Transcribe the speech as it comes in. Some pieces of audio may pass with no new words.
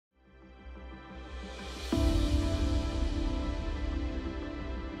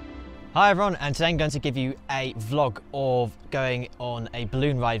Hi everyone, and today I'm going to give you a vlog of going on a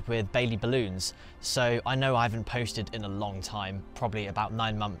balloon ride with Bailey Balloons. So I know I haven't posted in a long time, probably about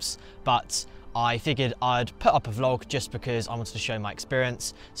 9 months, but I figured I'd put up a vlog just because I wanted to show my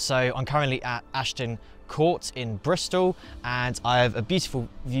experience. So I'm currently at Ashton Court in Bristol, and I have a beautiful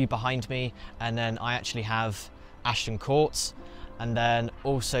view behind me, and then I actually have Ashton Court, and then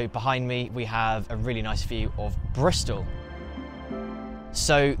also behind me we have a really nice view of Bristol.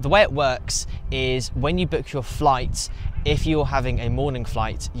 So the way it works is when you book your flight, if you're having a morning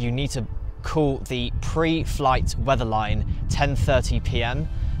flight, you need to call the pre-flight weather line 10:30 p.m.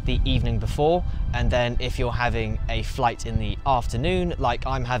 the evening before, and then if you're having a flight in the afternoon like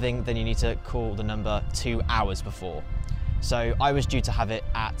I'm having, then you need to call the number 2 hours before. So I was due to have it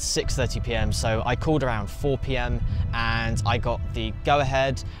at 6:30 p.m, so I called around 4 p.m. and I got the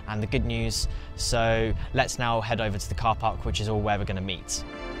go-ahead and the good news. So let's now head over to the car park, which is all where we're going to meet.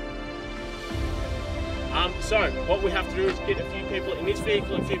 So what we have to do is get a few people in this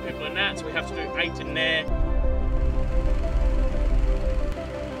vehicle and a few people in that, so we have to do 8 in there.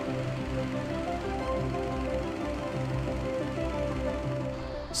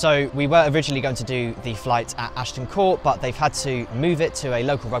 So we were originally going to do the flight at Ashton Court, but they've had to move it to a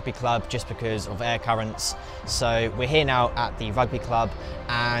local rugby club just because of air currents. So we're here now at the rugby club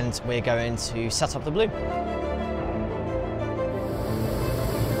and we're going to set up the balloon.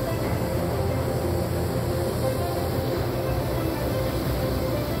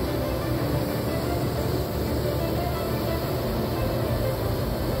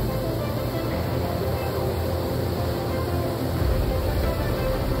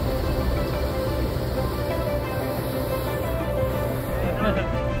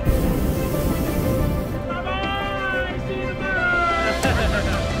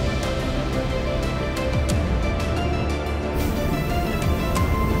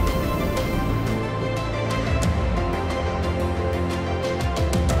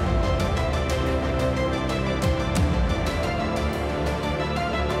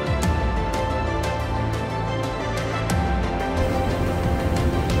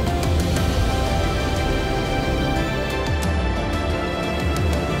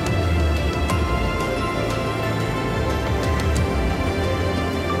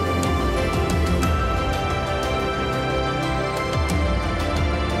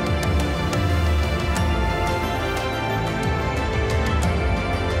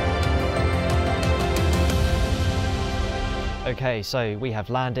 Okay, so we have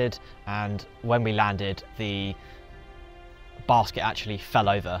landed, and when we landed, the basket actually fell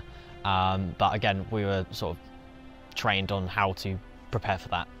over. But again, we were sort of trained on how to prepare for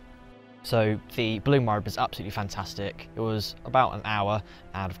that. So the balloon ride was absolutely fantastic. It was about an hour,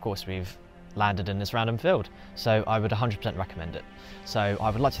 and of course we've landed in this random field. So I would 100% recommend it. So I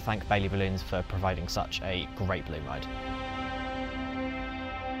would like to thank Bailey Balloons for providing such a great balloon ride.